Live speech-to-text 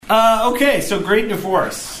Okay, so Great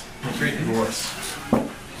Divorce. Great Divorce.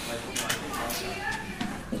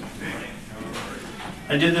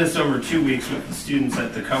 I did this over 2 weeks with the students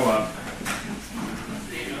at the co-op.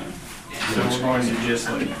 So we're going to just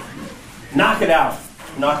knock it out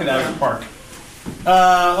of the park.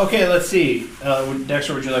 Okay, let's see.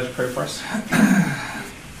 Dexter, would you like to pray for us?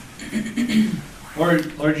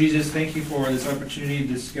 Lord Jesus, thank you for this opportunity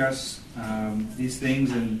to discuss these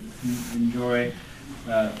things and enjoy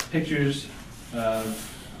pictures of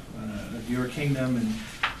your kingdom and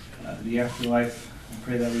the afterlife. I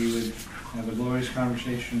pray that we would have a glorious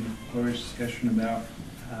conversation, glorious discussion about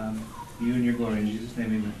you and your glory. In Jesus'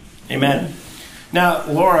 name, amen. Amen. Now,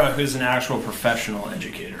 Laura, who's an actual professional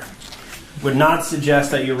educator, would not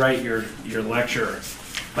suggest that you write your lecture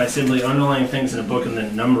by simply underlining things in a book and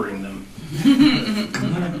then numbering them.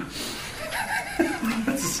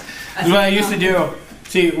 This is what I used to do.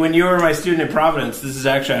 See, when you were my student at Providence, this is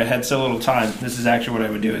actually, I had so little time, this is actually what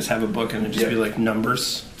I would do, is have a book and it'd just be like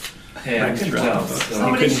numbers. Hey, I can tell.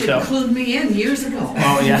 Somebody should include me in years ago.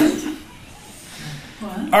 Oh, yeah.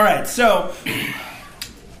 What? All right, so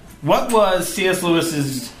what was C.S.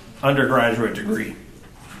 Lewis's undergraduate degree?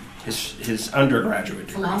 His undergraduate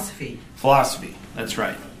degree? Philosophy, that's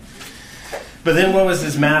right. But then what was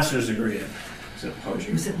his master's degree in?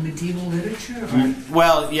 Was it medieval literature?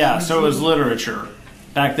 Well, yeah, so it was literature.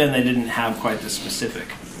 Back then they didn't have quite the specific,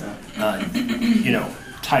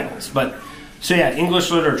 titles. But, so yeah,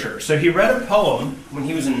 English literature. So he read a poem when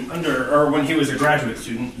he was when he was a graduate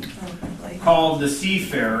student called The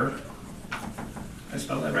Seafarer. Did I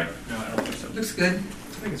spell that right? No, I don't think so. Looks good. I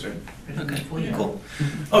think it's right. Okay, cool.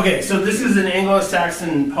 Okay, so this is an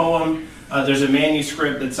Anglo-Saxon poem. There's a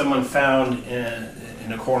manuscript that someone found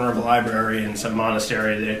in a corner of a library in some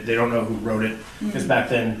monastery. They don't know who wrote it, because back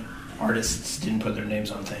then artists didn't put their names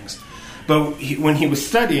on things. But when he was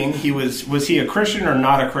studying, was he a Christian or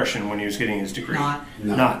not a Christian when he was getting his degree?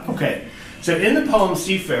 Not. Okay. So in the poem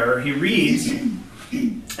Seafarer, he reads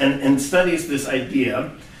and studies this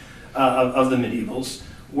idea of the medievals,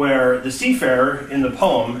 where the seafarer in the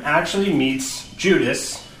poem actually meets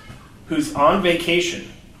Judas, who's on vacation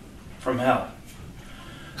from hell.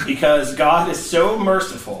 Because God is so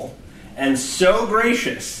merciful and so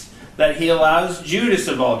gracious that he allows Judas,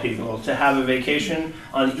 of all people, to have a vacation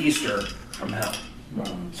on Easter from hell.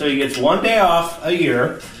 So he gets 1 day off a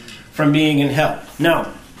year from being in hell.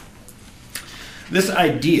 Now, this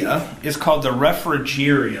idea is called the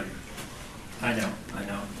refrigerium. I know.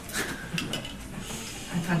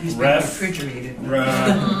 I thought he was being refrigerated.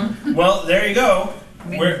 Well, there you go.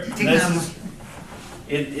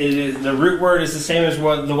 The root word is the same as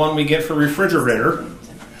the one we get for refrigerator.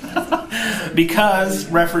 Because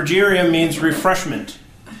refrigerium means refreshment.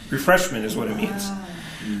 Refreshment is what it means.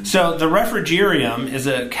 So the refrigerium is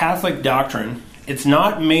a Catholic doctrine. It's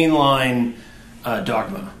not mainline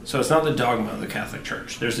dogma. So it's not the dogma of the Catholic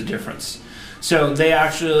Church. There's a difference. So they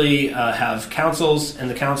actually have councils, and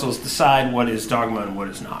the councils decide what is dogma and what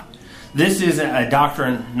is not. This is a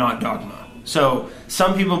doctrine, not dogma. So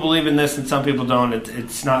some people believe in this and some people don't.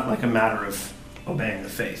 It's not like a matter of obeying the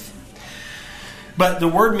faith. But the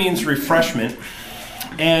word means refreshment,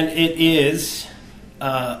 and it is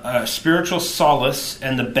a spiritual solace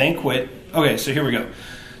and the banquet. Okay, so here we go.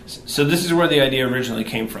 So this is where the idea originally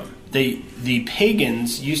came from. The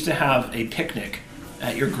pagans used to have a picnic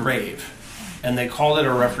at your grave, and they called it a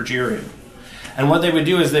refrigerium. And what they would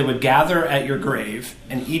do is they would gather at your grave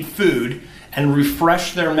and eat food and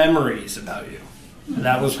refresh their memories about you. And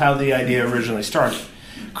that was how the idea originally started.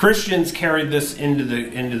 Christians carried this into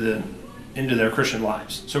their Christian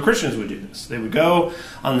lives. So Christians would do this. They would go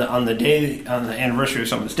on the anniversary of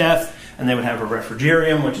someone's death, and they would have a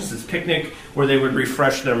refrigerium, which is this picnic where they would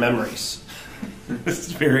refresh their memories. This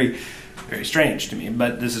is very, very strange to me,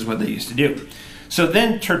 but this is what they used to do. So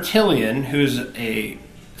then Tertullian, who's a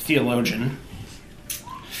theologian,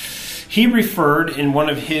 he referred in one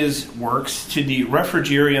of his works to the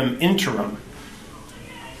refrigerium interim.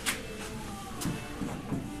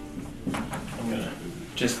 I'm going to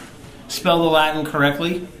just spell the Latin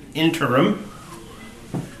correctly. Interim.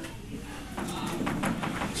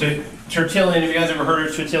 So Tertullian, have you guys ever heard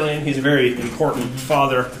of Tertullian? He's a very important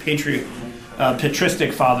father,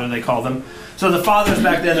 patristic father, they call them. So the fathers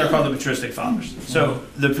back then, they're called the patristic fathers. So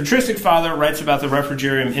the patristic father writes about the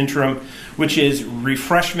refrigerium interim, which is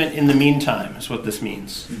refreshment in the meantime, is what this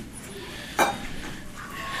means.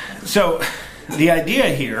 So the idea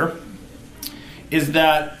here is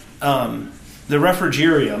that the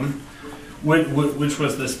refrigerium, which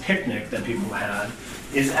was this picnic that people had,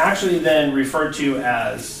 is actually then referred to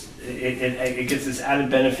as it gets this added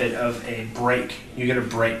benefit of a break. You get a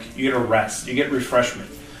break. You get a rest. You get refreshment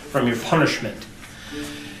from your punishment.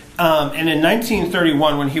 And in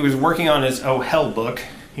 1931, when he was working on his Oh Hell book,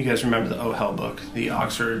 you guys remember the Oh Hell book, the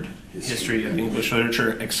Oxford History of English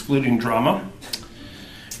Literature, excluding drama,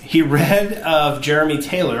 he read of Jeremy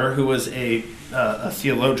Taylor, who was a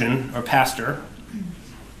theologian or pastor,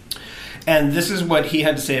 and this is what he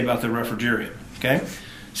had to say about the Refrigerium. Okay,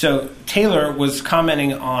 so Taylor was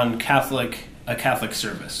commenting on a Catholic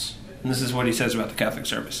service, and this is what he says about the Catholic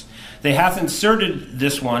service. They hath inserted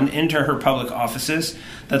this one into her public offices,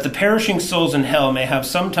 that the perishing souls in hell may have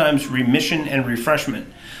sometimes remission and refreshment,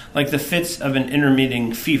 like the fits of an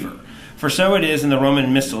intermitting fever. For so it is in the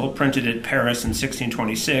Roman Missal, printed at Paris in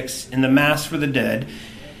 1626, in the Mass for the Dead.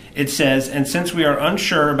 It says, and since we are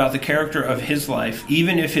unsure about the character of his life,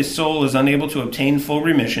 even if his soul is unable to obtain full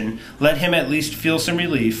remission, let him at least feel some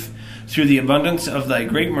relief through the abundance of thy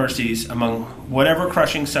great mercies among whatever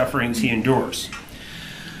crushing sufferings he endures.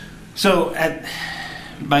 So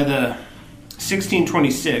by the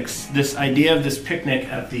 1626, this idea of this picnic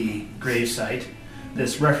at the gravesite,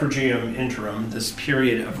 this refugium interim, this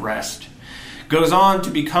period of rest, goes on to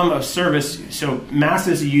become a service. So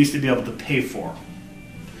masses you used to be able to pay for.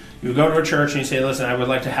 You go to a church and you say, listen, I would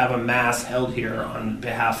like to have a mass held here on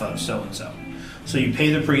behalf of so-and-so. So you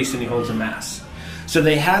pay the priest and he holds a mass. So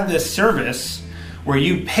they had this service where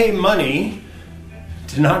you pay money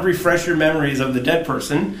to not refresh your memories of the dead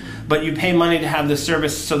person, but you pay money to have this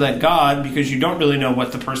service so that God, because you don't really know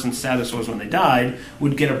what the person's status was when they died,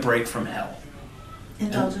 would get a break from hell.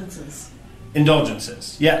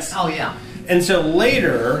 Indulgences, yes. Oh, yeah. And so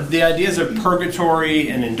later, the ideas of purgatory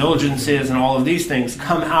and indulgences and all of these things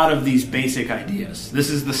come out of these basic ideas. This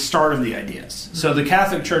is the start of the ideas. So the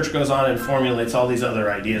Catholic Church goes on and formulates all these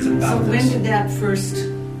other ideas about this. So when did that first,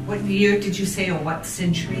 what year did you say, or what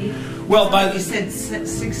century? Well, you said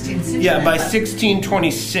 16th century. Yeah, by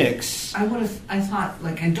 1626. I thought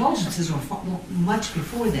like indulgences were much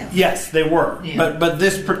before that. Yes, they were. Yeah. But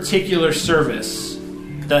this particular service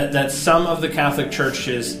that some of the Catholic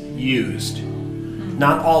churches used,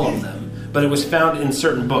 not all of them, but it was found in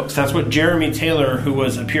certain books. That's what Jeremy Taylor, who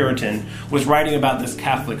was a Puritan, was writing about this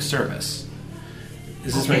Catholic service.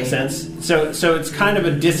 Does this make sense? So it's kind of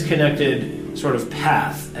a disconnected sort of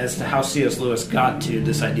path as to how C.S. Lewis got to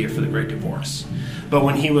this idea for the Great Divorce. But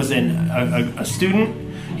when he was a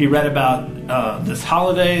student, he read about this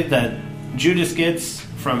holiday that Judas gets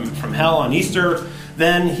from hell on Easter.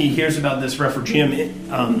 Then he hears about this refugium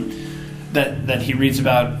that he reads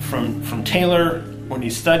about from Taylor when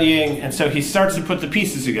he's studying, and so he starts to put the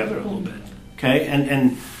pieces together a little bit. Okay,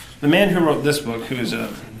 and the man who wrote this book, who is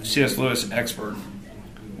a C.S. Lewis expert,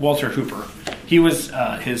 Walter Hooper, he was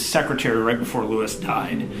his secretary right before Lewis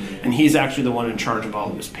died, and he's actually the one in charge of all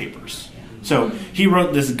of his papers. So he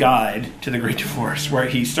wrote this guide to the Great Divorce where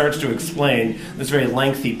he starts to explain this very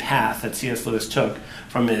lengthy path that C.S. Lewis took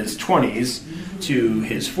from his 20s to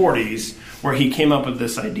his 40s, where he came up with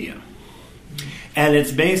this idea. And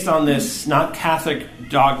it's based on this not Catholic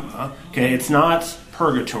dogma, okay? It's not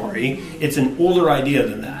purgatory. It's an older idea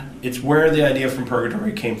than that. It's where the idea from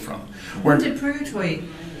purgatory came from. When did purgatory,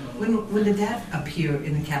 when did that appear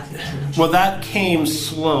in the Catholic Church? Well, that came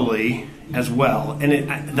slowly as well.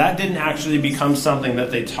 And that didn't actually become something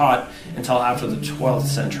that they taught until after the 12th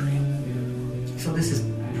century. So this is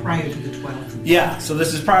prior to the 12th? Yeah, so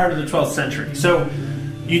this is prior to the 12th century. So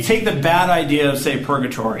you take the bad idea of, say,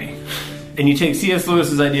 purgatory, and you take C.S.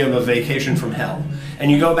 Lewis's idea of a vacation from hell, and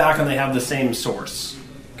you go back and they have the same source.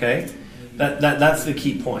 Okay? That's the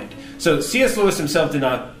key point. So C.S. Lewis himself did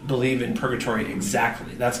not believe in purgatory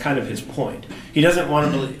exactly. That's kind of his point. He doesn't want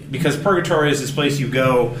to believe, because purgatory is this place you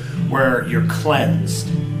go where you're cleansed.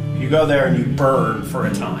 You go there and you burn for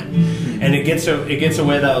a time. And it gets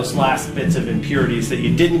away those last bits of impurities that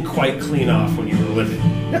you didn't quite clean off when you were living.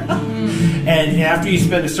 And after you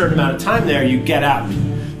spend a certain amount of time there, you get out.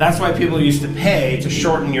 That's why people used to pay to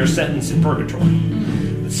shorten your sentence in purgatory.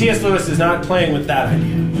 But C.S. Lewis is not playing with that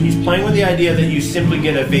idea. He's playing with the idea that you simply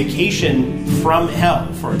get a vacation from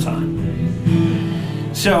hell for a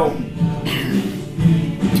time. So,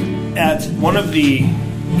 at one of the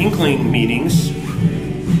Inkling meetings,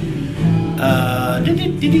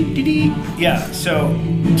 so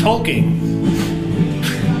Tolkien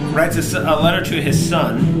writes a letter to his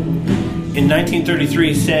son in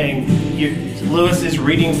 1933 saying Lewis is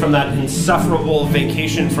reading from that insufferable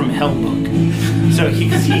Vacation from Hell book. So he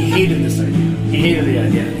hated this idea. He hated the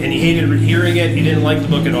idea. And he hated hearing it. He didn't like the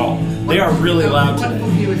book at all. They are really loud today. What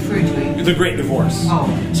book are you referring to? The Great Divorce. Oh.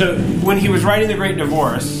 So when he was writing The Great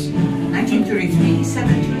Divorce... I 1933, he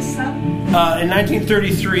sent it to his son? In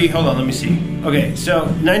 1933, hold on, let me see. Okay, so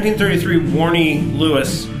 1933, Warnie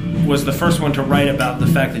Lewis was the first one to write about the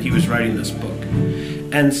fact that he was writing this book.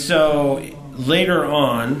 And so later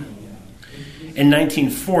on, in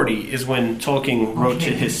 1940, is when Tolkien wrote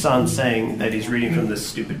to his son saying that he's reading from this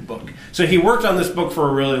stupid book. So he worked on this book for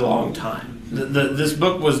a really long time. This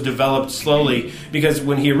book was developed slowly because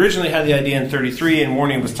when he originally had the idea in 1933 and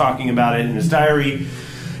Warnie was talking about it in his diary,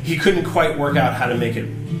 he couldn't quite work out how to make it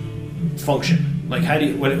function. Like,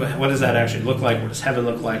 what does that actually look like? What does heaven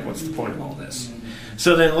look like? What's the point of all this?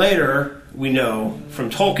 So then later, we know from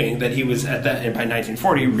Tolkien that he was by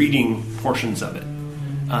 1940 reading portions of it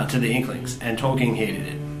to the Inklings, and Tolkien hated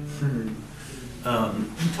it.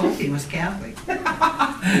 Tolkien was Catholic.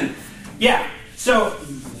 Yeah. So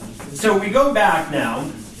we go back now,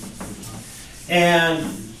 and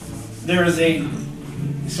there is a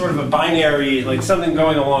sort of a binary, like something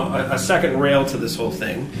going along, a second rail to this whole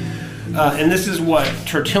thing. And this is what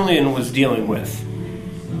Tertullian was dealing with.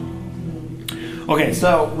 Okay,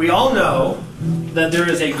 so we all know that there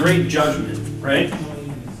is a great judgment, right?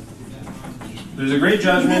 There's a great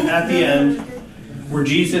judgment at the end where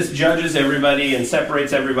Jesus judges everybody and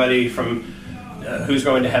separates everybody from who's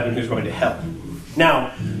going to heaven, who's going to hell.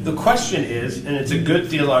 Now, the question is, and it's a good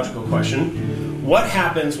theological question, what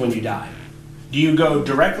happens when you die? Do you go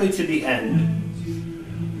directly to the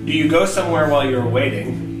end? Do you go somewhere while you're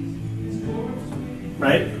waiting?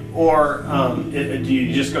 Right? Or do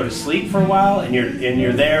you just go to sleep for a while and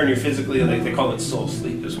you're there and you're physically, like they call it soul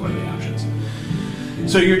sleep is one of the options.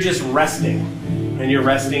 So you're just resting, and you're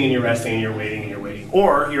resting and you're resting and you're waiting and you're waiting.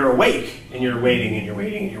 Or you're awake and you're waiting and you're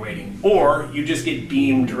waiting and you're waiting. Or you just get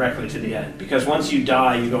beamed directly to the end. Because once you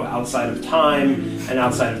die, you go outside of time, and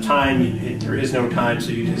outside of time, there is no time, so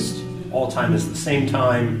you just, all time is the same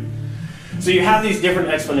time. So you have these different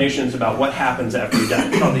explanations about what happens after you die.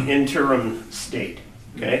 It's called the interim state.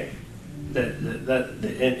 Okay?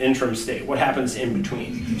 The interim state. What happens in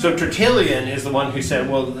between? So Tertullian is the one who said,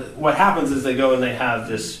 well, what happens is they go and they have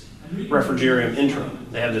this refrigerium interim.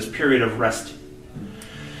 They have this period of rest.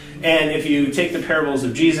 And if you take the parables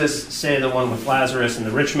of Jesus, say the one with Lazarus and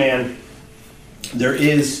the rich man, there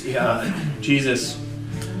is Jesus.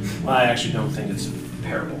 Well, I actually don't think it's a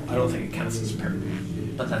parable. I don't think it counts as a parable.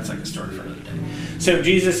 But that's like a story for another day. So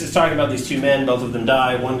Jesus is talking about these two men. Both of them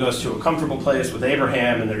die. One goes to a comfortable place with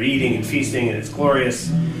Abraham, and they're eating and feasting, and it's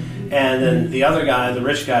glorious. And then the other guy, the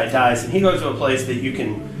rich guy, dies, and he goes to a place that you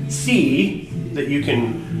can see, that you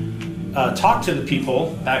can talk to the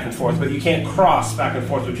people back and forth, but you can't cross back and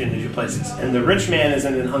forth between the two places. And the rich man is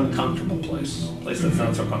in an uncomfortable place, a place that's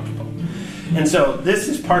not so comfortable. And so this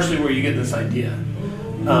is partially where you get this idea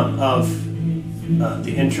of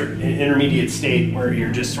the intermediate state where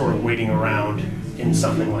you're just sort of waiting around in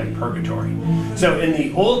something like purgatory. So in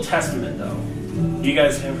the Old Testament, though, you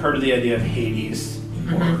guys have heard of the idea of Hades?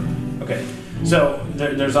 Okay. So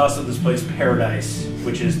there's also this place, paradise,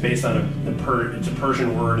 which is based on it's a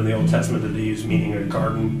Persian word in the Old Testament that they use meaning a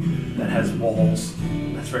garden that has walls.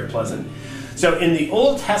 That's very pleasant. So in the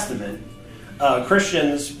Old Testament,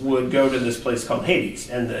 Christians would go to this place called Hades,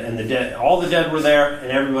 and the dead, all the dead were there,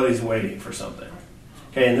 and everybody's waiting for something.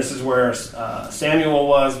 Okay, and this is where Samuel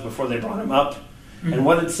was before they brought him up. And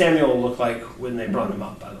what did Samuel look like when they brought him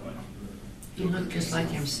up, by the way? He looked just like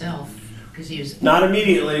himself, because he was... Not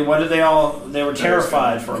immediately. What did they were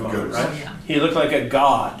terrified for a moment, right? Yeah. He looked like a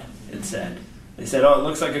god, it said. They said, oh, it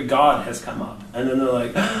looks like a god has come up. And then they're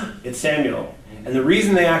like, it's Samuel. And the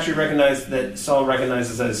reason they actually recognized that Saul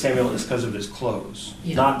recognizes that as Samuel is because of his clothes,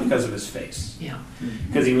 not because of his face. Yeah.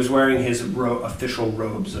 Because he was wearing his official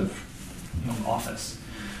robes of office.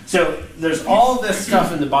 So there's all this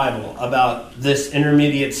stuff in the Bible about this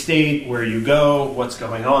intermediate state, where you go, what's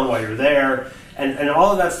going on while you're there, and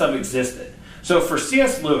all of that stuff existed. So for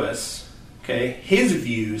C.S. Lewis, okay, his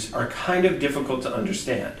views are kind of difficult to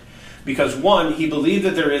understand. Because one, he believed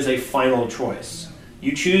that there is a final choice.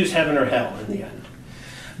 You choose heaven or hell in the end.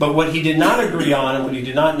 But what he did not agree on, and what he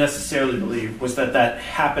did not necessarily believe, was that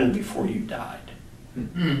happened before you died.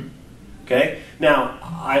 Okay? Now,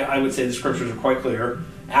 I would say the scriptures are quite clear.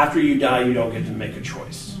 After you die, you don't get to make a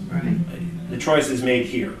choice. Right. The choice is made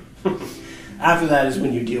here. After that is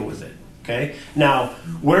when you deal with it. Okay? Now,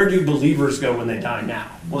 where do believers go when they die now?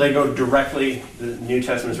 Well, they go directly, the New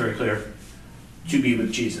Testament is very clear, to be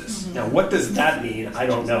with Jesus. Now, what does that mean? I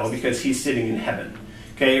don't know, because he's sitting in heaven.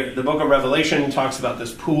 Okay? The book of Revelation talks about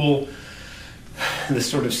this pool, this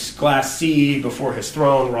sort of glass sea before his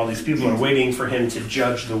throne, where all these people are waiting for him to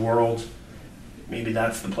judge the world. Maybe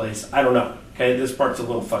that's the place. I don't know. Okay, this part's a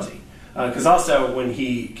little fuzzy. Because also, when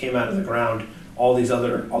he came out of the ground, all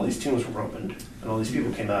these tombs were opened and all these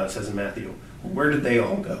people came out, it says in Matthew, where did they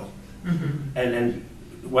all go? And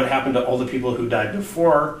what happened to all the people who died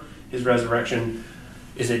before his resurrection?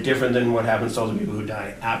 Is it different than what happens to all the people who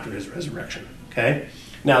die after his resurrection? Okay?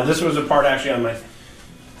 Now, this was a part actually on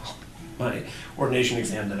my ordination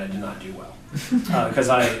exam that I did not do well. Because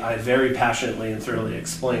I very passionately and thoroughly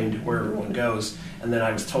explained where everyone goes, and then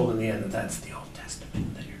I was told in the end that that's the Old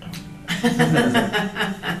Testament that you're talking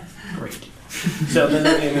about. Great. So then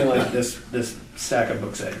they gave me like this stack of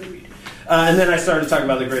books I had to read. And then I started talking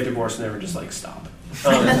about the Great Divorce, and they were just like, stop.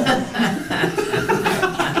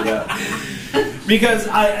 Because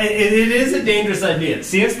it is a dangerous idea.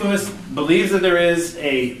 C.S. Lewis believes that there is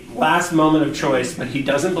a last moment of choice, but he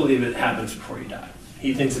doesn't believe it happens before you die.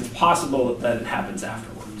 He thinks it's possible that it happens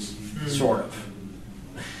afterwards, sort of.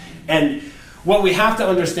 And what we have to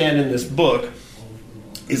understand in this book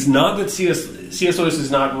is not that C.S. Lewis is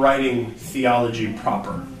not writing theology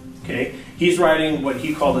proper. Okay? He's writing what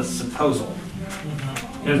he called a supposal.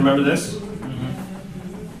 You guys remember this?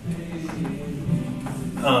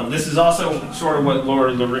 This is also sort of what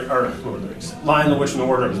Lion, the Witch, and the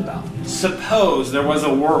Wardrobe is about. Suppose there was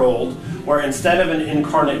a world where instead of an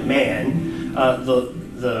incarnate man,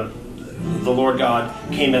 the Lord God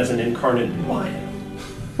came as an incarnate lion.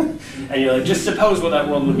 And you're like, just suppose what that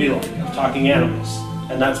world would be like, of talking animals.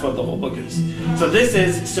 And that's what the whole book is. So this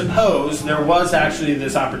is, suppose there was actually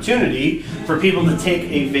this opportunity for people to take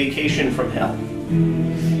a vacation from hell.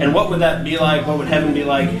 And what would that be like? What would heaven be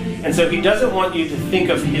like? And so he doesn't want you to think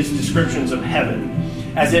of his descriptions of heaven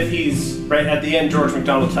as if he's, right at the end, George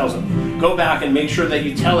MacDonald tells him, go back and make sure that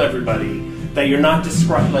you tell everybody that you're not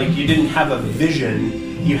described, like you didn't have a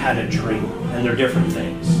vision, you had a dream. And they're different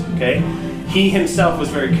things, okay? He himself was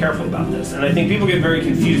very careful about this. And I think people get very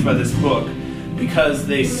confused by this book because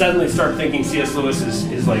they suddenly start thinking C.S. Lewis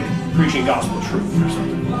is like preaching gospel truth or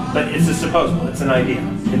something. But it's a supposable, it's an idea.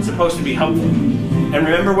 It's supposed to be helpful. And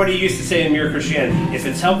remember what he used to say in Mere Christianity. If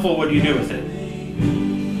it's helpful, what do you do with it?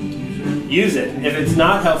 Use it. If it's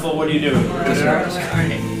not helpful, what do you do with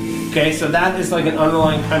it? Okay, so that is like an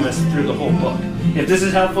underlying premise through the whole book. If this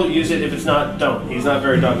is helpful, use it. If it's not, don't. He's not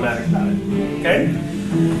very dogmatic about it. Okay?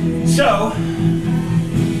 So,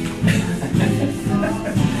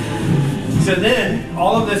 so then,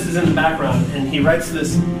 all of this is in the background, and he writes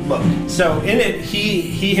this book. So in it,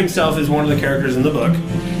 he himself is one of the characters in the book,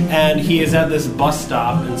 and he is at this bus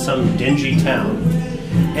stop in some dingy town.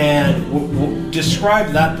 And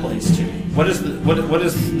describe that place to me. What is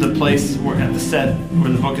the place where at the set where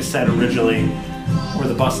the book is set originally, where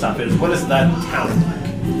the bus stop is? What is that town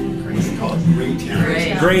like? We call it Gray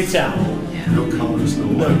Town. Gray Town. Yeah. No colors, no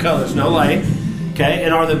light. No colors, no light. Okay,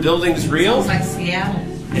 and are the buildings real? Sounds like Seattle.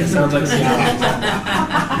 It sounds like Seattle.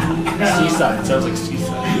 Seaside. Sounds like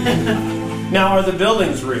Seaside. Now, are the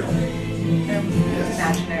buildings real?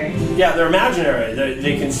 Imaginary. Yeah, they're imaginary.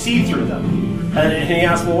 They can see through them. And he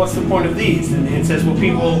asks, well, what's the point of these? And it says, well,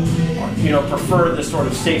 people, prefer this sort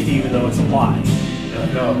of safety even though it's a lie. They're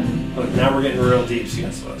like, oh, look, now we're getting real deep,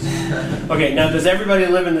 C.S. Lewis. Okay, now does everybody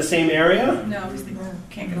live in the same area? No, because they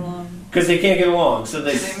can't get along. Because they can't get along. So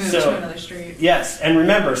they move to another street. Yes, and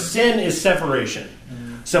remember, sin is separation.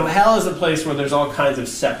 So hell is a place where there's all kinds of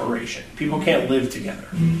separation. People can't live together.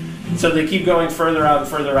 So they keep going further out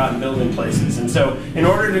and building places. And so in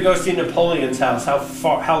order to go see Napoleon's house,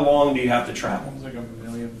 how long do you have to travel? It's like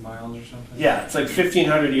 1,000,000 miles or something. Yeah, it's like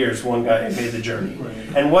 1,500 years one guy made the journey.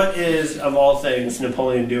 Right. And what is, of all things,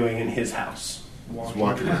 Napoleon doing in his house?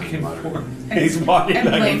 Walking back and forth. He's walking And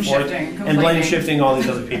back and forth. blame-shifting, And blame complaining. shifting all these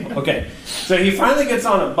other people. Okay, so he finally gets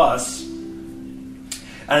on a bus.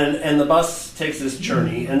 And the bus takes this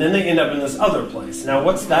journey, and then they end up in this other place. Now,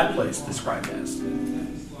 what's that place described as?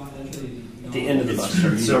 At the end of the bus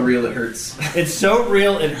journey. It's so real it hurts. It's so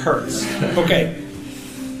real it hurts. Okay.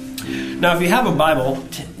 Now, if you have a Bible,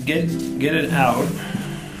 get it out.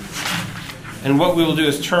 And what we will do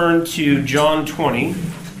is turn to John 20.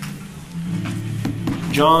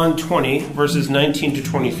 John 20, verses 19 to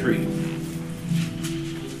 23.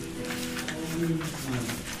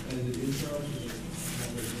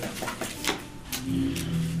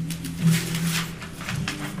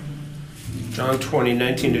 John 20,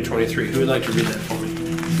 19 to 23. Who would like to read that for me?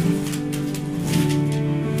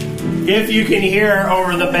 If you can hear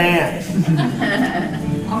over the band.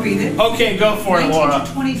 I'll read it. Okay, go for it, 19 Laura.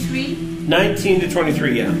 to 23. 19 to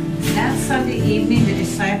 23, yeah. That Sunday evening, the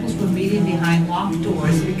disciples were meeting behind locked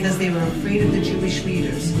doors because they were afraid of the Jewish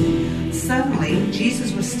leaders. Suddenly,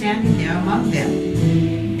 Jesus was standing there among them.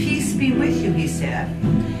 Peace be with you, he said.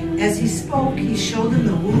 As he spoke, he showed them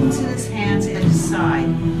the wounds in his hands and his side.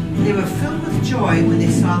 They were filled with joy when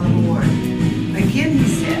they saw the Lord. Again he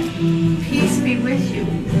said, "Peace be with you.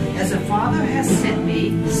 As the Father has sent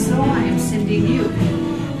me, so I am sending you."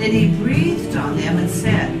 Then he breathed on them and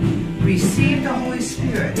said, "Receive the Holy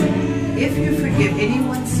Spirit. If you forgive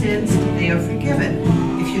anyone's sins, they are forgiven.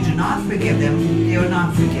 If you do not forgive them, they are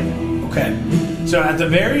not forgiven." Okay. So at the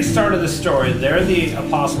very start of the story, there the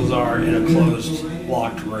apostles are in a closed,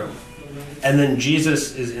 locked room. And then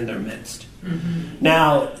Jesus is in their midst.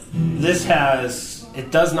 Now, it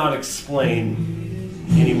does not explain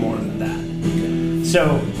any more than that.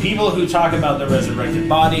 So people who talk about the resurrected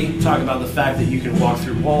body talk about the fact that you can walk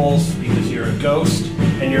through walls because you're a ghost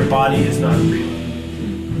and your body is not real.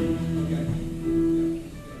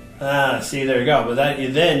 See, there you go. But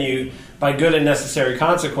then you, by good and necessary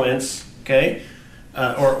consequence, okay,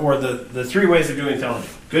 or the three ways of doing theology.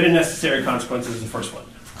 Good and necessary consequences is the first one.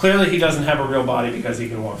 Clearly, he doesn't have a real body because he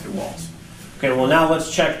can walk through walls. Okay, well now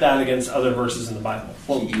let's check that against other verses in the Bible.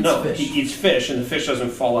 Well, he eats fish, and the fish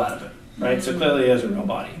doesn't fall out of it, right? So clearly, he has a real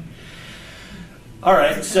body. All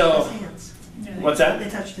right, so what's that? They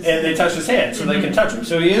touched his and they touched his hand, so they can touch him.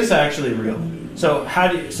 So he is actually real. So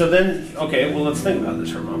okay, well let's think about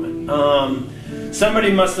this for a moment.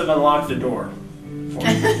 Somebody must have unlocked the door for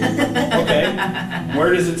him. Okay,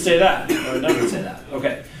 where does it say that? No, it doesn't say that.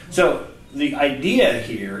 Okay, so the idea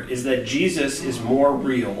here is that Jesus is more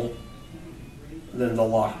real than the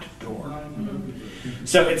locked door.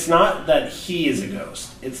 So it's not that he is a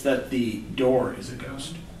ghost, it's that the door is a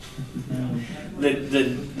ghost.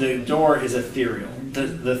 The door is ethereal.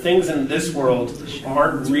 The things in this world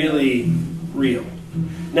aren't really real.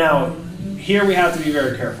 Now, here we have to be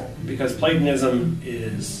very careful because Platonism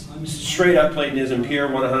is straight up Platonism, pure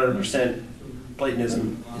 100%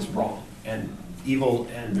 Platonism is wrong and evil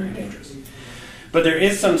and very dangerous. But there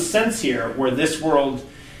is some sense here where this world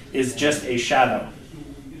is just a shadow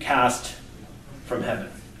cast from heaven.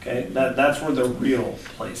 Okay, that's where the real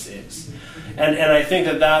place is, and I think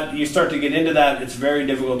that you start to get into that, it's very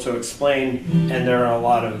difficult to explain, and there are a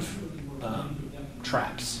lot of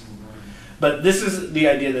traps. But this is the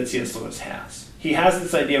idea that C.S. Lewis has. He has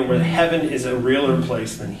this idea where heaven is a realer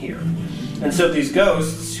place than here, and so these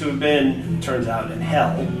ghosts who have been, turns out, in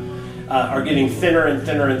hell, are getting thinner and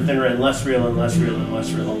thinner and thinner and less real and less real and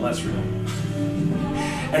less real and less real.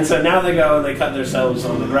 And so now they go and they cut themselves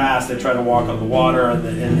on the grass, they try to walk on the water, and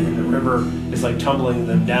the river is like tumbling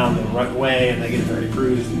them down the right way, and they get very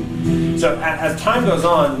bruised. So as time goes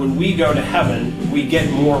on, when we go to heaven, we get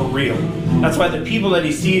more real. That's why the people that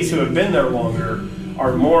he sees who have been there longer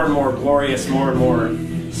are more and more glorious, more and more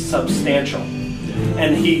substantial.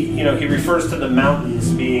 And he refers to the mountains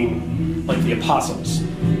being like the apostles.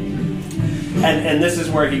 And this is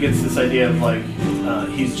where he gets this idea of like,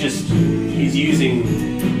 he's using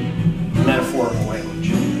metaphorical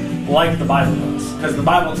language, like the Bible does. Because the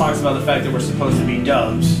Bible talks about the fact that we're supposed to be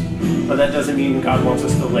doves, but that doesn't mean God wants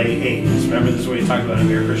us to lay eggs. Remember, this is what he talked about in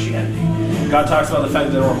Mere Christianity. God talks about the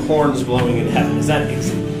fact that there are horns blowing in heaven. Is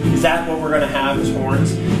that what we're going to have, is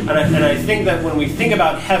horns? And I think that when we think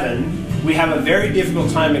about heaven, we have a very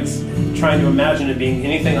difficult time trying to imagine it being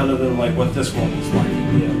anything other than like what this world is like.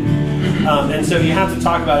 And so you have to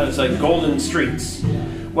talk about it as like golden streets.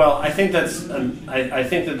 Well, I think that's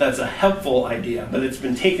a helpful idea, but it's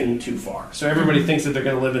been taken too far. So everybody thinks that they're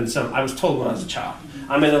going to live in I was told when I was a child,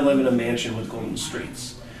 I'm going to live in a mansion with golden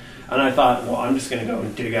streets. And I thought, well, I'm just going to go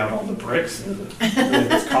and dig out all the bricks and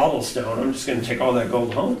this cobblestone. I'm just going to take all that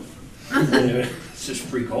gold home. It's just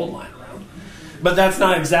free gold lying around. But that's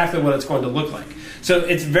not exactly what it's going to look like. So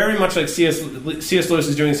it's very much like C.S. Lewis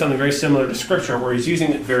is doing something very similar to Scripture, where he's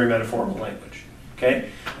using very metaphorical language. Okay,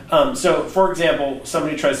 so for example,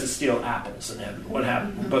 somebody tries to steal apples in heaven. What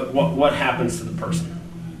happens? But what happens to the person?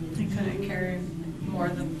 He couldn't carry more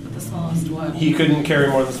than the smallest one. He couldn't carry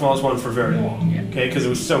more than the smallest one for very long. Okay, because it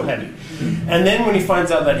was so heavy. And then when he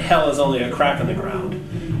finds out that hell is only a crack in the ground,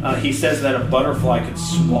 he says that a butterfly could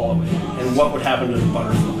swallow it. And what would happen to the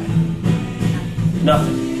butterfly?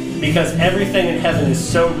 Nothing. Because everything in heaven is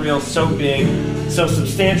so real, so big, so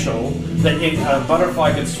substantial that a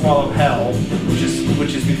butterfly could swallow hell,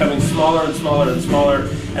 which is becoming smaller and smaller and smaller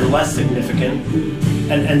and less significant.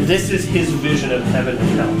 And this is his vision of heaven and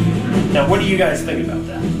hell. Now, what do you guys think about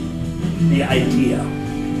that? The idea.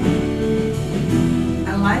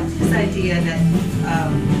 I like his idea that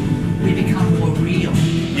we become more real.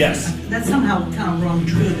 Yes. That's somehow kind of wrong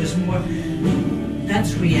true. There's more.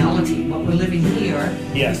 That's reality. What we're living here,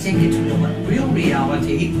 Yes. we think it's real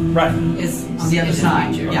reality. Right. Is on the other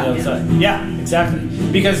side. On the other side. Yeah, exactly.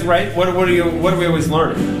 Because what are we always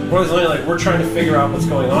learning? We're always learning, like, we're trying to figure out what's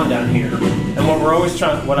going on down here, and what we're always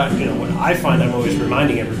trying, what I find I'm always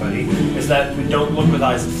reminding everybody is that we don't look with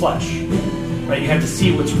eyes of flesh. right? You have to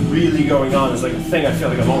see what's really going on. It's like a thing I feel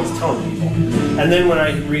like I'm always telling people. And then when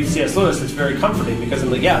I read C.S. Lewis, it's very comforting because I'm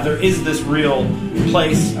like, yeah, there is this real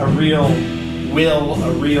place, a real will,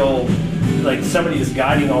 a real, like somebody is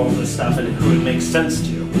guiding all of this stuff and who it makes sense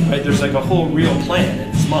to, right? There's like a whole real plan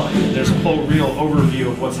in his mind. And there's a whole real overview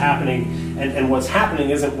of what's happening, and what's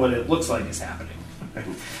happening isn't what it looks like is happening. Right?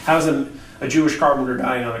 How's a Jewish carpenter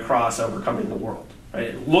dying on a cross overcoming the world? Right?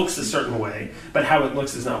 It looks a certain way, but how it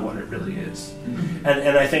looks is not what it really is.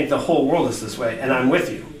 And I think the whole world is this way, and I'm with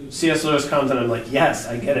you. C.S. Lewis comes and I'm like, yes,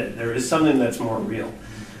 I get it. There is something that's more real.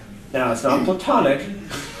 Now, it's not Platonic,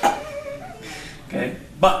 okay,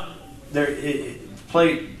 but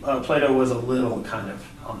Plato was a little kind of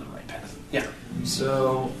on the right path. Yeah.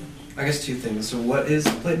 So, I guess two things. So what is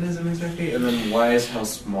Platonism exactly? And then why is hell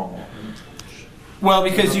small? Well,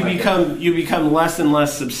 because you become less and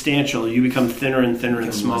less substantial. You become thinner and thinner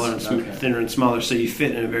and smaller and thinner and smaller, so you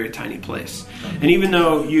fit in a very tiny place. And even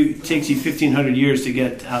though it takes you 1,500 years to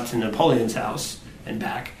get out to Napoleon's house and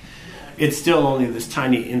back, it's still only this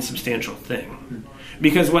tiny, insubstantial thing.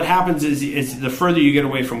 Because what happens is the further you get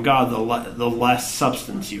away from God, the less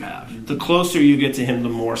substance you have. The closer you get to Him, the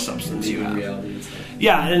more substance you have.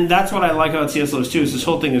 Yeah, and that's what I like about C.S. Lewis too. Is this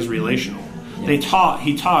whole thing is relational. He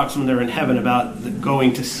talks when they're in heaven about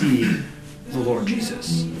going to see the Lord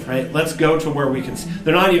Jesus. Right? Let's go to where we can see.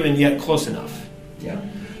 They're not even yet close enough. Yeah.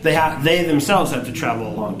 They themselves have to travel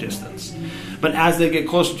a long distance. But as they get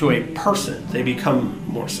closer to a person, they become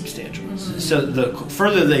more substantial. So the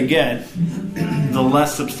further they get, the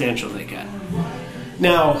less substantial they get.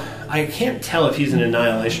 Now, I can't tell if he's an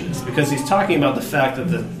annihilationist because he's talking about the fact that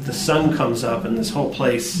the sun comes up and this whole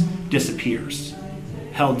place disappears.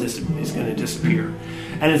 Hell is going to disappear.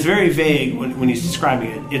 And it's very vague when he's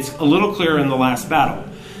describing it. It's a little clearer in the last battle.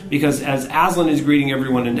 Because as Aslan is greeting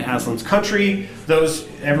everyone into Aslan's country,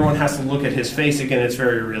 everyone has to look at his face. Again, it's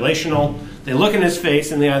very relational. They look in his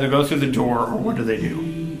face and they either go through the door or what do they do?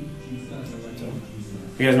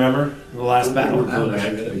 You guys remember the last battle? Normal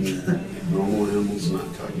animals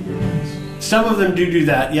not talking about. Some of them do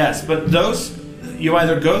that, yes. But those, you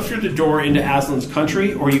either go through the door into Aslan's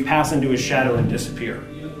country or you pass into his shadow and disappear.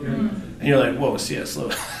 And you're like, whoa, C.S.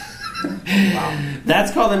 Lewis. Wow.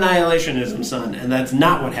 That's called annihilationism, son, and that's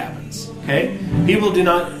not what happens. Okay, people do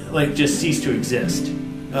not just cease to exist.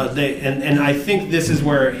 And I think this is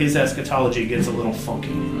where his eschatology gets a little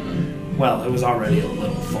funky. Well, it was already a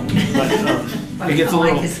little funky, but it gets a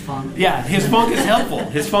little. His funk. Yeah, his funk is helpful.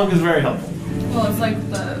 His funk is very helpful. Well, it's like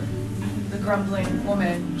the grumbling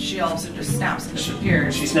woman. She also just snaps and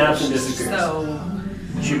disappears. She snaps and disappears. So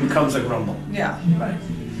she becomes a grumble. yeah. Right.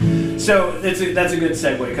 So that's a good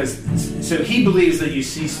segue because he believes that you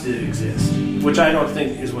cease to exist, which I don't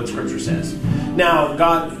think is what Scripture says. Now,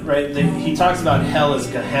 God, right? He talks about hell as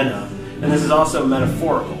Gehenna, and this is also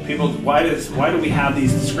metaphorical. People, why do we have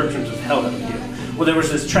these descriptions of hell that we do? Well, there was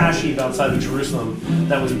this trash heap outside of Jerusalem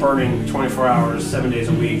that was burning 24 hours, 7 days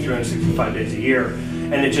a week, 365 days a year,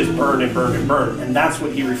 and it just burned and burned and burned, and that's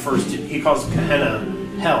what he refers to. He calls Gehenna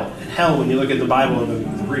hell. And hell, when you look at the Bible,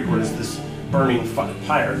 and the Greek word is this burning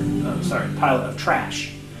pile of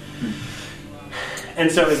trash.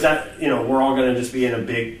 And so is that, we're all going to just be in a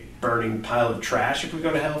big burning pile of trash if we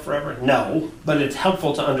go to hell forever? No, but it's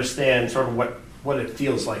helpful to understand sort of what it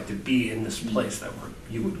feels like to be in this place that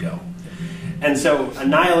you would go. And so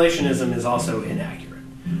annihilationism is also inaccurate.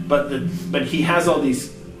 But he has all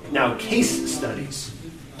these now case studies.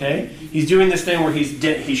 Okay? He's doing this thing where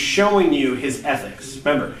he's showing you his ethics.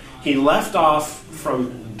 Remember, he left off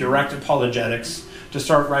from direct apologetics to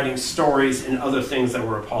start writing stories and other things that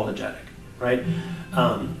were apologetic, right?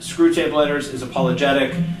 Screwtape Letters is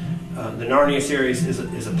apologetic. The Narnia series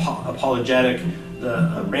is apologetic.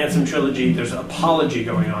 The Ransom trilogy, there's an apology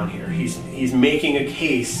going on here. He's making a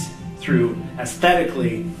case through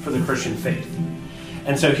aesthetically for the Christian faith.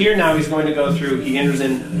 And so here now he's going to go through, he enters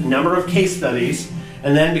in a number of case studies,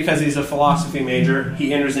 and then because he's a philosophy major,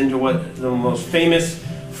 he enters into what the most famous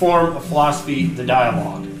form of philosophy, the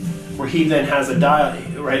dialogue, where he then has a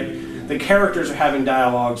dialogue, right? The characters are having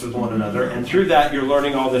dialogues with one another, and through that you're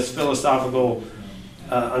learning all this philosophical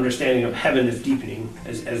understanding of heaven is deepening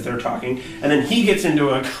as they're talking. And then he gets into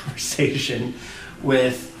a conversation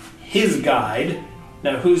with his guide.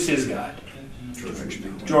 Now, who's his guide?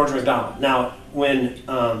 George MacDonald. Now, when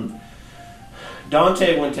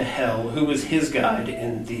Dante went to hell, who was his guide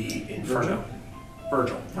in the Inferno?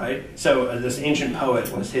 Virgil, right? So this ancient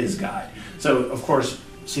poet was his guide. So, of course,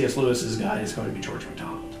 C.S. Lewis's guide is going to be George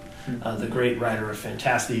MacDonald, the great writer of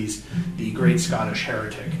Fantastes, the great Scottish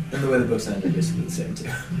heretic. And the way the books end are basically the same, too.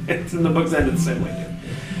 And the books ended the same way, too.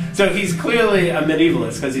 So he's clearly a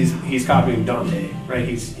medievalist because he's copying Dante, right?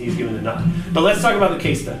 He's giving the nod. But let's talk about the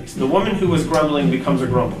case studies. The woman who was grumbling becomes a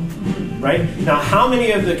grumble, right? Now, how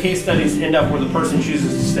many of the case studies end up where the person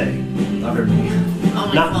chooses to stay? Not very many.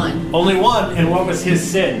 One. Only one, and what was his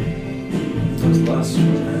sin? It was lust,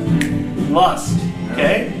 wasn't it? Lust,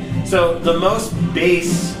 okay? So the most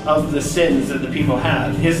base of the sins that the people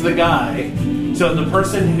have is the guy. So the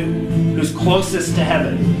person who's closest to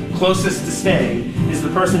heaven, closest to staying, is the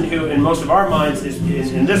person who, in most of our minds, is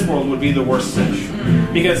in this world would be the worst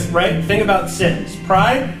sin. Because, right? Think about sins.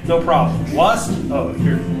 Pride, no problem. Lust, oh,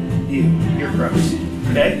 you're gross.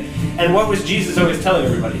 Okay? And what was Jesus always telling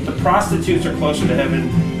everybody? The prostitutes are closer to heaven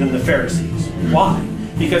than the Pharisees. Why?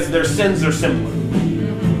 Because their sins are simpler.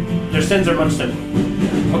 Their sins are much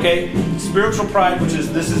simpler. Okay? Spiritual pride,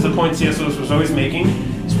 this is the point C.S. Lewis was always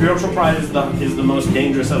making. Spiritual pride is the most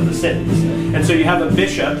dangerous of the sins. And so you have a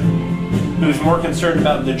bishop who's more concerned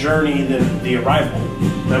about the journey than the arrival.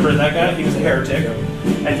 Remember that guy? He was a heretic.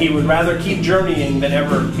 And he would rather keep journeying than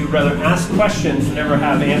ever, he would rather ask questions than ever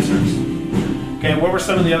have answers. Okay, what were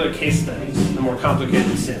some of the other case studies, the more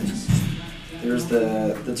complicated sins? There was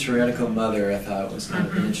the tyrannical mother, I thought was kind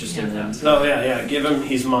of an interesting one. Oh, yeah, give him,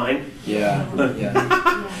 he's mine. Yeah.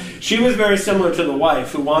 She was very similar to the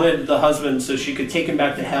wife who wanted the husband so she could take him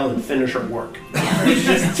back to hell and finish her work. It's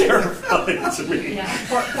just terrifying to me. Yeah,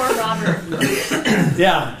 poor Robert.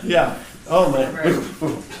 Yeah. Oh, man.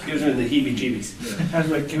 Gives me the heebie-jeebies. I was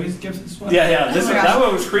like, can we skip this one? Yeah. That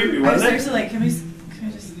one was creepy, I was wasn't it? seriously like, can we just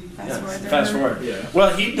fast forward? Fast forward. Yeah.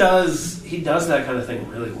 Well, he does that kind of thing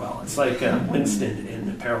really well. It's like Winston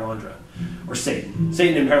in Paralandra, or Satan.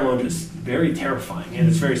 Satan in Paralandra is very terrifying, and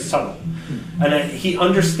it's very subtle. And he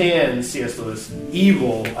understands, C.S. Lewis,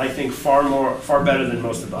 evil, I think, far better than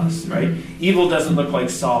most of us, right? Evil doesn't look like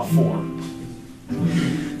Saw 4.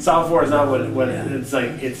 Saw 4 is not what it's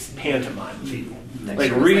like. It's pantomime of evil.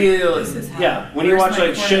 Like real, when you watch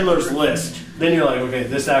like Schindler's List, then you're like, okay,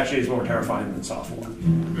 this actually is more terrifying than Saw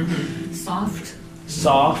 4. Soft.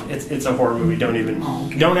 Saw, it's a horror movie. Don't even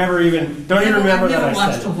remember that I said. I've never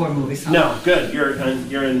watched a horror movie. So. No, good. You're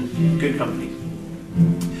in good company.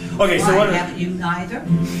 Okay, so what? Haven't you neither?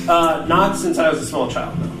 Not since I was a small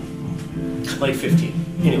child, no. Like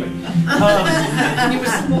 15. Anyway. You were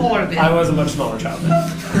smaller then. I was a much smaller child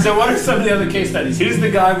then. So what are some of the other case studies? Who's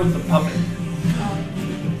the guy with the puppet?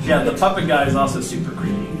 Yeah, the puppet guy is also super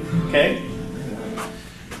creepy. Okay?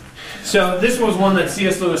 So this was one that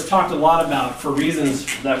C.S. Lewis talked a lot about for reasons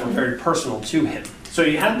that were very personal to him. So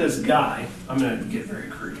you had this guy. I'm going to get very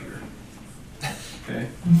crude here. Okay?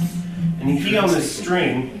 And he on this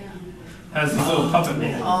string has this little puppet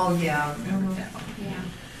man. Oh, yeah.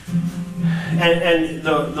 And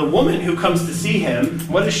the woman who comes to see him,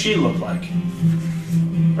 what does she look like?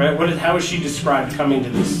 Right? How is she described coming to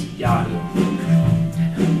this yacht?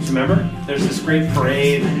 So remember? There's this great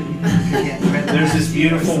parade. There's this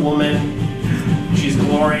beautiful woman. She's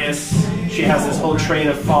glorious. She has this whole train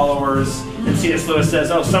of followers. And C.S. Lewis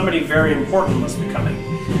says, oh, somebody very important must be coming.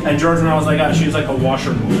 And George Orwell was like, oh, she's like a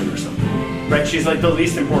washerwoman or something. Right? She's like the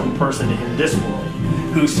least important person in this world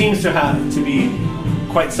who seems to have to be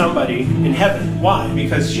quite somebody in heaven. Why?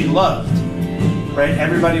 Because she loved. Right?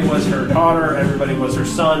 Everybody was her daughter. Everybody was her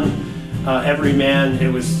son. Every man,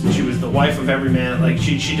 she was the wife of every man. Like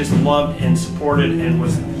she just loved and supported and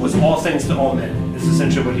was all things to all men. Is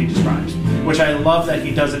essentially what he describes. Which I love that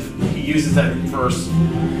he does it. He uses that verse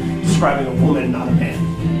describing a woman, not a man.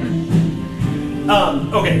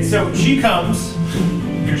 Okay, so she comes.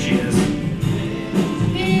 Here she is.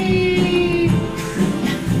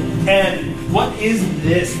 And what is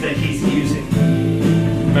this that he's using?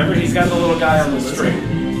 Remember, he's got the little guy on the string.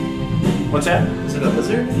 What's that? Is it a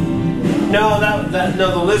lizard? No,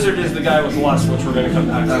 the lizard is the guy with lust, which we're going to come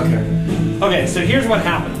back to. Okay, so here's what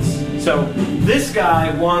happens. So this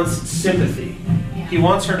guy wants sympathy. He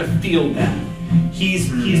wants her to feel bad. He's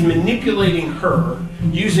manipulating her,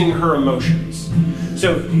 using her emotions.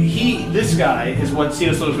 So this guy is what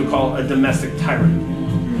C.S. Lewis would call a domestic tyrant.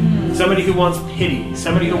 Somebody who wants pity,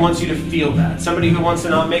 somebody who wants you to feel bad, somebody who wants to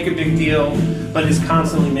not make a big deal, but is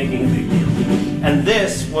constantly making a big deal. And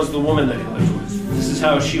this was the woman that he lived with. This is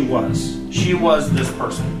how she was. She was this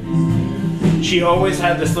person. She always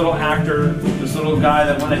had this little actor, this little guy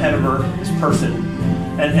that went ahead of her, this person.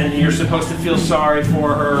 And you're supposed to feel sorry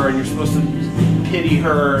for her, and you're supposed to pity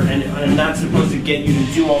her, and that's supposed to get you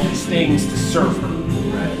to do all these things to serve her.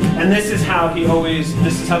 Right. And this is how the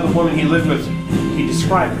woman he lived with, he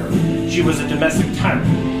described her. She was a domestic tyrant.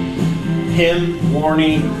 Him,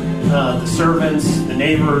 Warnie, the servants, the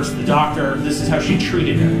neighbors, the doctor, this is how she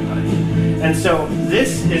treated everybody. And so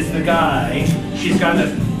this is the guy, she's got to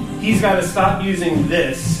he's got to stop using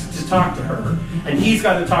this to talk to her, and he's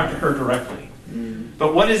got to talk to her directly.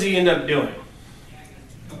 But what does he end up doing?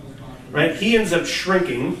 Right? He ends up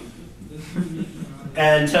shrinking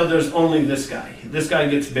until there's only this guy. This guy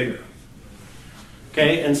gets bigger.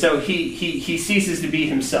 Okay? And so he ceases to be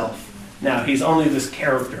himself. Now, he's only this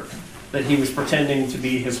character that he was pretending to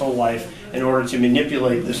be his whole life in order to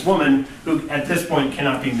manipulate this woman who, at this point,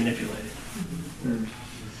 cannot be manipulated.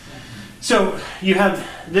 So, you have,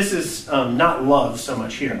 this is not love so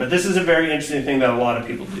much here, but this is a very interesting thing that a lot of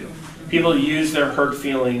people do. People use their hurt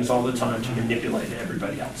feelings all the time to manipulate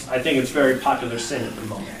everybody else. I think it's very popular sin at the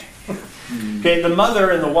moment. Okay, the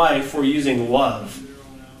mother and the wife were using love.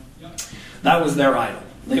 That was their idol.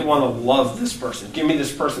 They want to love this person. Give me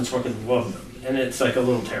this person so I can love them. And it's like a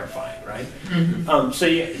little terrifying, right?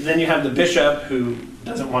 Then you have the bishop who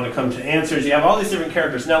doesn't want to come to answers. You have all these different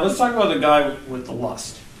characters. Now let's talk about the guy with the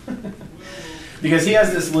lust. Because he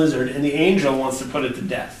has this lizard, and the angel wants to put it to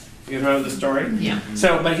death. You remember the story? Yeah.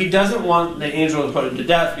 So, but he doesn't want the angel to put it to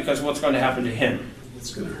death because what's going to happen to him?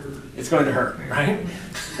 It's going to hurt. It's going to hurt, right?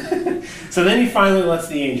 So then he finally lets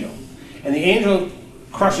the angel. And the angel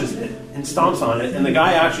crushes it and stomps on it, and the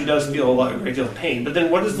guy actually does feel a great deal of pain. But then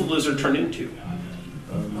what does the lizard turn into?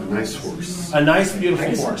 A nice horse. A nice,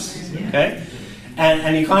 beautiful horse. Okay?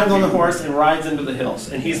 And he climbs on the horse and rides into the hills.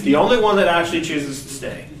 And he's the only one that actually chooses to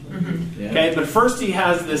stay. Okay, but first he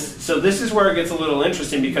has this. So this is where it gets a little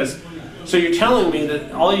interesting because, so you're telling me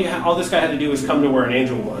that all this guy had to do was come to where an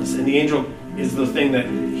angel was, and the angel is the thing that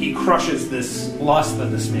he crushes this lust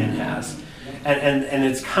that this man has, and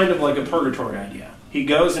it's kind of like a purgatory idea. He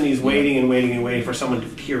goes and he's waiting and waiting and waiting for someone to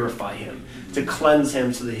purify him, to cleanse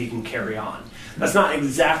him so that he can carry on. That's not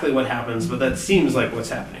exactly what happens, but that seems like what's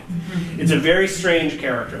happening. It's a very strange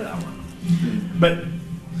character, that one. But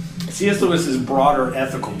C.S. Lewis's broader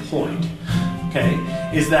ethical point, okay,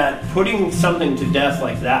 is that putting something to death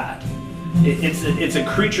like that, it's a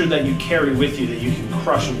creature that you carry with you that you can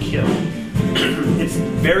crush and kill. It's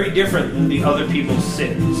very different than the other people's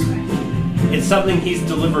sins. It's something he's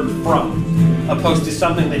delivered from, opposed to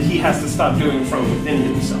something that he has to stop doing from within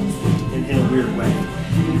himself in a weird way.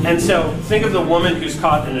 And so think of the woman who's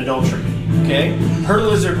caught in adultery. Okay, her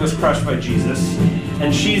lizard was crushed by Jesus,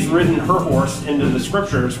 and she's ridden her horse into the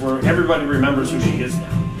scriptures where everybody remembers who she is now.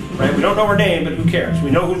 Right? We don't know her name, but who cares? We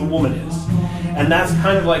know who the woman is. And that's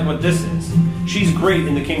kind of like what this is. She's great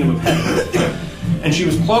in the kingdom of heaven. And she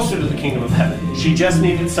was closer to the kingdom of heaven. She just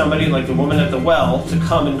needed somebody like the woman at the well to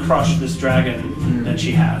come and crush this dragon that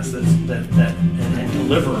she has and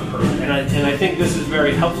deliver her. And I think this is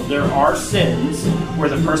very helpful. There are sins where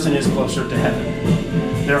the person is closer to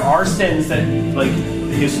heaven. There are sins that, like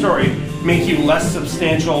his story, make you less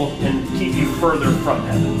substantial and keep you further from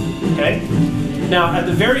heaven. Okay? Now, at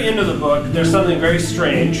the very end of the book, there's something very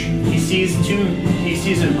strange. He sees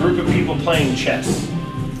a group of people playing chess.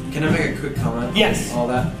 Can I make a quick comment? Yes. On all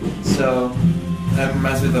that? So, that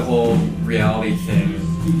reminds me of the whole reality thing.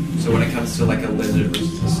 So when it comes to like a lizard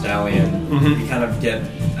versus a stallion, you kind of get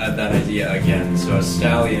at that idea again. So a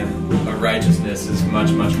stallion, a righteousness is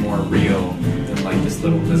much, much more real than like this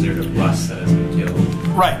little lizard of lust that has been killed.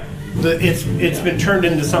 Right. It's been turned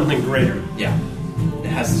into something greater. Yeah. It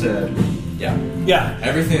has to, Yeah.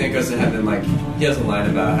 Everything that goes to heaven, like, he has a line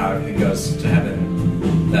about how it goes to heaven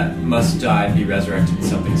that must die and be resurrected to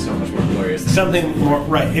something so much more glorious. Something more,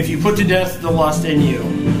 right. If you put to death the lust in you,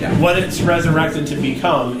 what it's resurrected to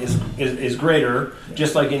become is greater,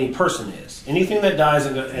 just like any person is. Anything that dies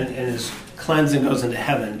and is cleansed and goes into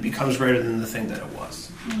heaven becomes greater than the thing that it was.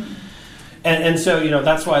 And so,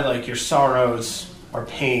 that's why, like, your sorrows, our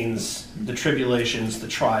pains, the tribulations, the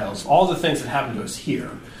trials, all the things that happen to us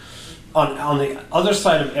here, on the other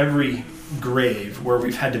side of every grave where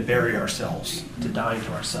we've had to bury ourselves, to die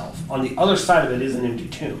to ourselves, on the other side of it is an empty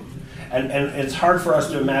tomb. And it's hard for us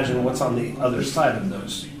to imagine what's on the other side of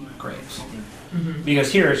those graves.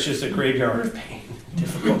 Because here it's just a graveyard of pain,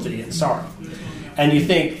 difficulty, and sorrow. And you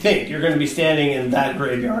think you're going to be standing in that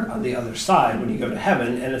graveyard on the other side when you go to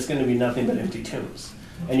heaven, and it's going to be nothing but empty tombs.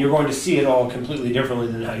 And you're going to see it all completely differently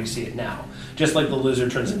than how you see it now. Just like the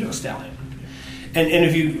lizard turns into a stallion. And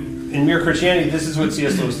if you, in Mere Christianity, this is what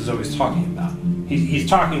C.S. Lewis is always talking about. He's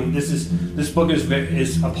talking, this book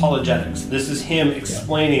is apologetics. This is him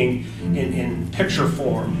explaining in picture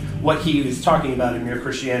form what he was talking about in Mere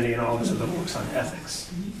Christianity and all his other works on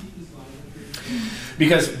ethics.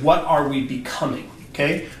 Because what are we becoming?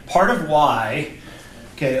 Okay? Part of why,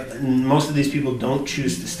 most of these people don't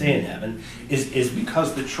choose to stay in heaven is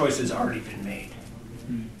because the choice has already been made.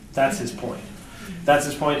 That's his point. That's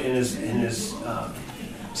his point in his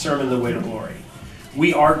sermon, The Way to Glory.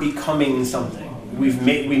 We are becoming something.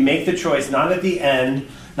 we make the choice not at the end,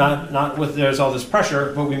 not with there's all this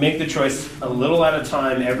pressure, but we make the choice a little at a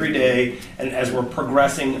time every day, and as we're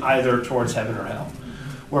progressing either towards heaven or hell.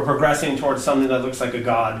 We're progressing towards something that looks like a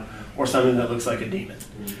god or something that looks like a demon.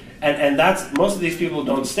 And that's, most of these people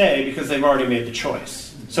don't stay because they've already made the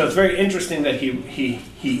choice. So it's very interesting that he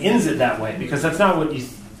ends it that way, because that's not what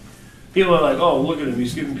people are like, oh, look at him,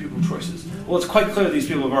 he's giving people choices. Well, it's quite clear these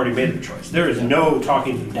people have already made the choice. There is no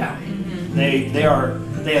talking them down. They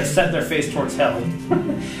have set their face towards hell,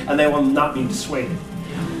 and they will not be dissuaded.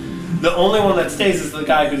 The only one that stays is the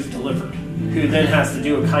guy who's delivered, who then has to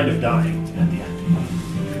do a kind of dying at the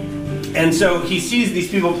end. And so he sees these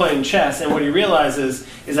people playing chess, and what he realizes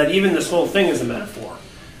is that even this whole thing is a metaphor.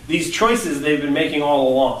 These choices they've been making all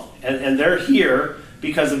along, and they're here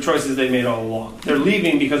because of choices they made all along. They're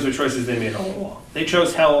leaving because of choices they made all along. They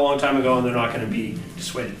chose hell a long time ago, and they're not going to be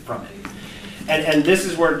dissuaded from it. And this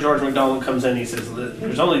is where George MacDonald comes in. He says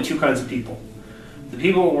there's only two kinds of people. The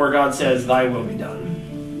people where God says, thy will be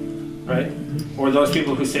done. Right? Or those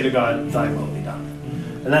people who say to God, thy will be done.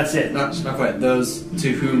 And that's it. Not quite. Those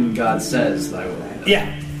to whom God says thy will be done.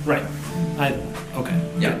 Yeah, right.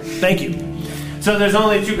 Okay. Yeah. Thank you. So there's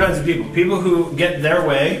only two kinds of people. People who get their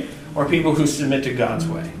way, or people who submit to God's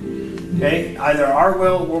way. Okay? Either our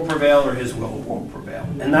will prevail or his will won't prevail.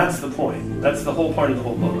 And that's the point. That's the whole point of the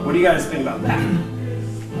whole book. What do you guys think about that?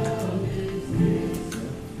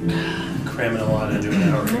 Cramming a lot into an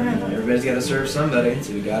hour. Everybody's got to serve somebody. It's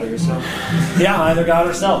either God or yourself. Yeah, either God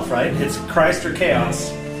or self, right? It's Christ or chaos.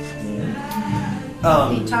 He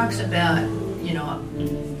talks about,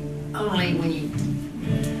 only when you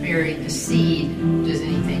bury the seed does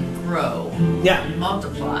anything grow, Yeah. and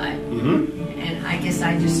multiply. Mm-hmm. And I guess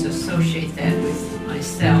I just associate that with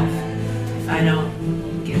myself. If I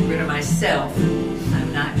don't get rid of myself,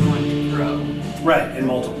 I'm not going to grow. Right, and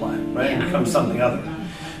multiply, right? Yeah. And become something other.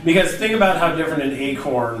 Because think about how different an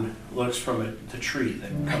acorn looks from the tree that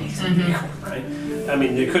comes from an acorn, right? I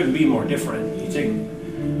mean, it couldn't be more different. You take,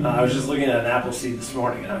 I was just looking at an apple seed this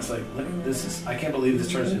morning, and I was like, look, I can't believe this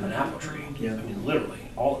turns into an apple tree. Yeah. I mean, literally,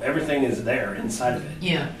 everything is there inside of it.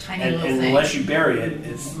 Yeah, tiny And little thing. unless you bury it,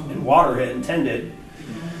 and water it and tend it.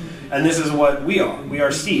 And this is what we are. We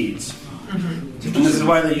are seeds. And this is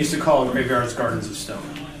why they used to call graveyards gardens of stone.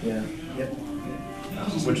 Yeah. Yep.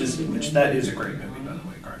 Which that is a great movie, by the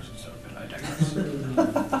way, Gardens of Stone, but I digress.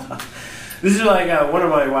 This is like one of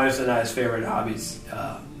my wife's and I's favorite hobbies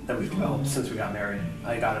that we've developed since we got married.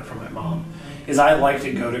 I got it from my mom. Is I like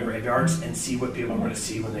to go to graveyards and see what people are going to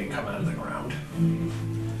see when they come out of the ground.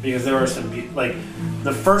 Because there are some, like,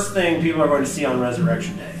 the first thing people are going to see on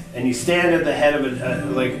Resurrection Day, and you stand at the head of it,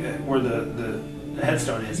 where the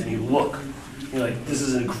headstone is, and you look. You're like, this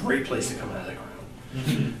is a great place to come out of the ground.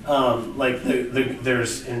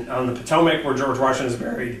 There's on the Potomac where George Washington is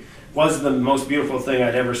buried was the most beautiful thing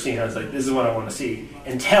I'd ever seen. I was like, this is what I want to see.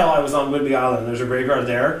 Until I was on Whidbey Island. There's a graveyard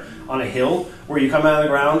there on a hill where you come out of the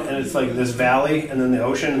ground and it's like this valley and then the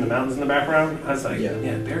ocean and the mountains in the background. I was like, yeah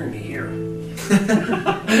bury me here.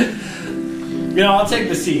 I'll take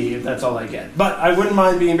the sea if that's all I get. But I wouldn't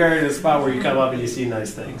mind being buried in a spot where you come up and you see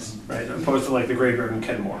nice things, right? Opposed to like the graveyard in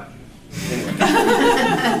Kenmore. Anyway.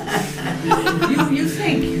 You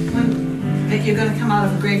think that you're going to come out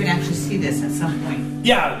of a grave and actually see this at some point?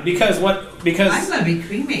 Yeah, because I'm going to be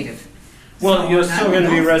cremated. Well, So you're I still don't going to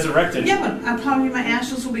be know. resurrected. Yeah, but probably my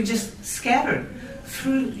ashes will be just scattered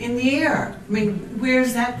through in the air. I mean,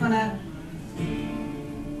 where's that going to?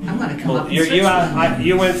 I'm going to come up. And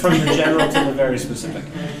You went from the general to the very specific.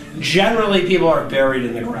 Generally, people are buried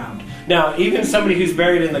in the ground. Now, even somebody who's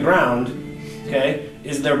buried in the ground, okay,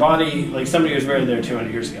 is their body, like somebody who was buried there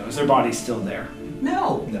 200 years ago, is their body still there?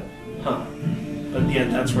 No. Huh. But yeah,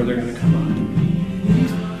 that's where they're going to come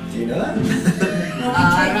out. Do you know that?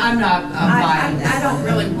 I'm not buying that. I don't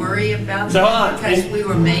really worry about So, that because we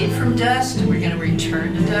were made from dust and we're going to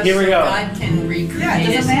return to dust. Here we so go. God can recreate Yeah, it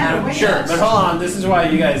doesn't us matter out of where. Sure, dust. but hold on. This is why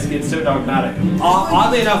you guys get so dogmatic.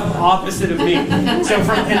 Oddly enough, opposite of me. So,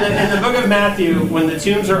 in the book of Matthew, when the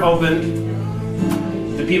tombs are opened,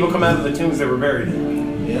 the people come out of the tombs they were buried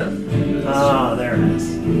in. Yeah. Ah, there it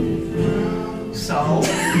is.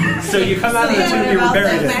 So you come out of the tomb you were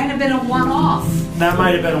buried that might in. have been a one-off. That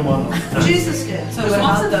might have been a one-off. Jesus did. So There's what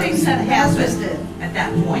lots about of things that Lazarus happened at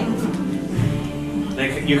that point.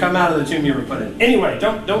 You come out of the tomb you were put in. Anyway,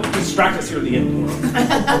 don't distract us here at the end.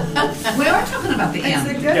 We are talking about the It's a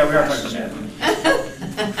end. good Yeah, we are talking question. about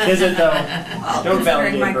that. Is it though? Well, Don't considering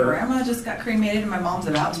validate my her. grandma just got cremated and my mom's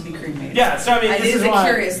about to be cremated. Yeah, so I mean, It this is is a why.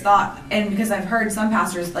 curious thought, and because I've heard some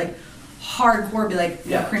pastors like, hardcore be like,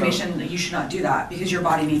 Yeah, cremation, you should not do that because your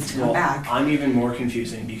body needs to come Well, back. I'm even more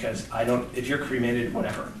confusing because I don't. If you're cremated,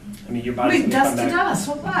 whatever. I mean, your body's Wait, going to come dust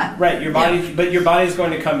to back. dust. What? Right, your body, but your body's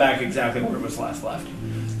going to come back exactly where it was last left.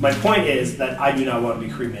 My point is that I do not want to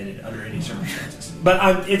be cremated under any circumstances.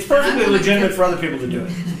 But it's perfectly legitimate for other people to do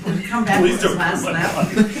it. Come back Please with don't last put my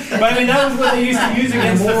left. body. But I mean, that was what they used to use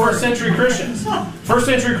against the first century Christians. First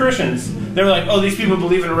century Christians, they were like, oh, these people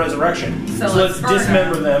believe in a resurrection. So let's burn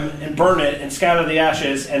dismember them. them and burn it and scatter the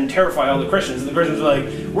ashes and terrify all the Christians. And the Christians were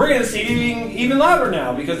like, we're going to sing even louder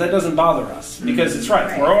now because that doesn't bother us. Because it's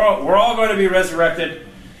right. We're all going to be resurrected.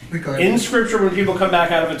 In Scripture, when people come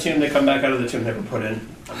back out of a tomb, they come back out of the tomb they were put in.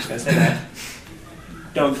 I'm just going to say that.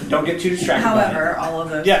 Don't get too distracted. However, all of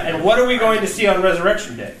those. Yeah, and what are we going to see on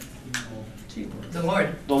Resurrection Day? The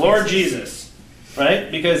Lord. The Lord Jesus,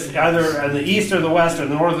 right? Because either in the east or the west or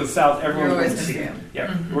the north or the south, everyone's You're going always to see gonna him. see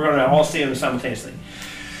Yeah, we're going to all see him simultaneously.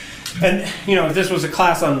 And if this was a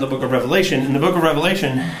class on the Book of Revelation, in the Book of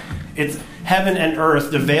Revelation, it's heaven and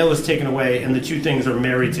earth. The veil is taken away, and the two things are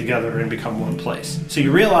married together and become one place. So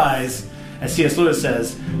you realize, as C.S. Lewis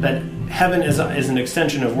says, that heaven is an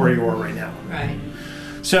extension of where you are right now. Right.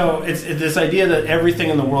 So it's this idea that everything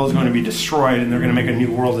in the world is going to be destroyed and they're going to make a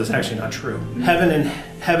new world is actually not true. Heaven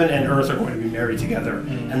and earth are going to be married together,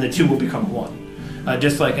 and the two will become one.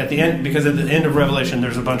 Just like at the end, because at the end of Revelation,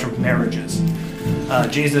 there's a bunch of marriages.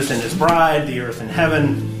 Jesus and his bride, the earth and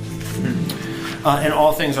heaven, and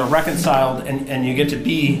all things are reconciled, and you get to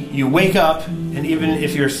you wake up, and even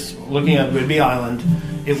if you're looking at Whidbey Island,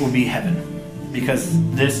 it will be heaven. Because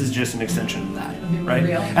this is just an extension of that, right?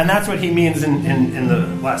 Real. And that's what he means in the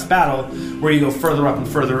last battle, where you go further up and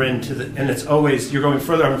further into and it's always you're going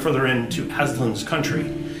further up and further into Aslan's country,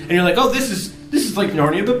 and you're like, oh, this is like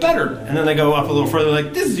Narnia but better, and then they go up a little further,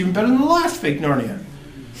 like this is even better than the last fake Narnia,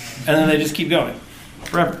 and then they just keep going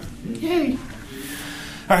forever. Yay!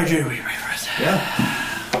 All right, Judy, will you pray for us?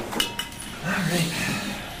 Yeah. All right.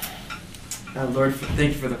 Lord,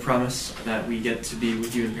 thank you for the promise that we get to be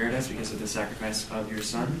with you in paradise because of the sacrifice of your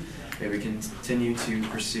Son. May we continue to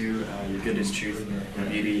pursue your goodness, truth, and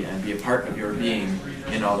beauty, and be a part of your being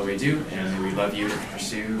in all that we do. And may we love you and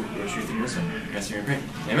pursue your truth and wisdom. I guess you're in prayer.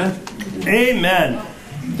 Amen. Amen.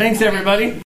 Thanks, everybody.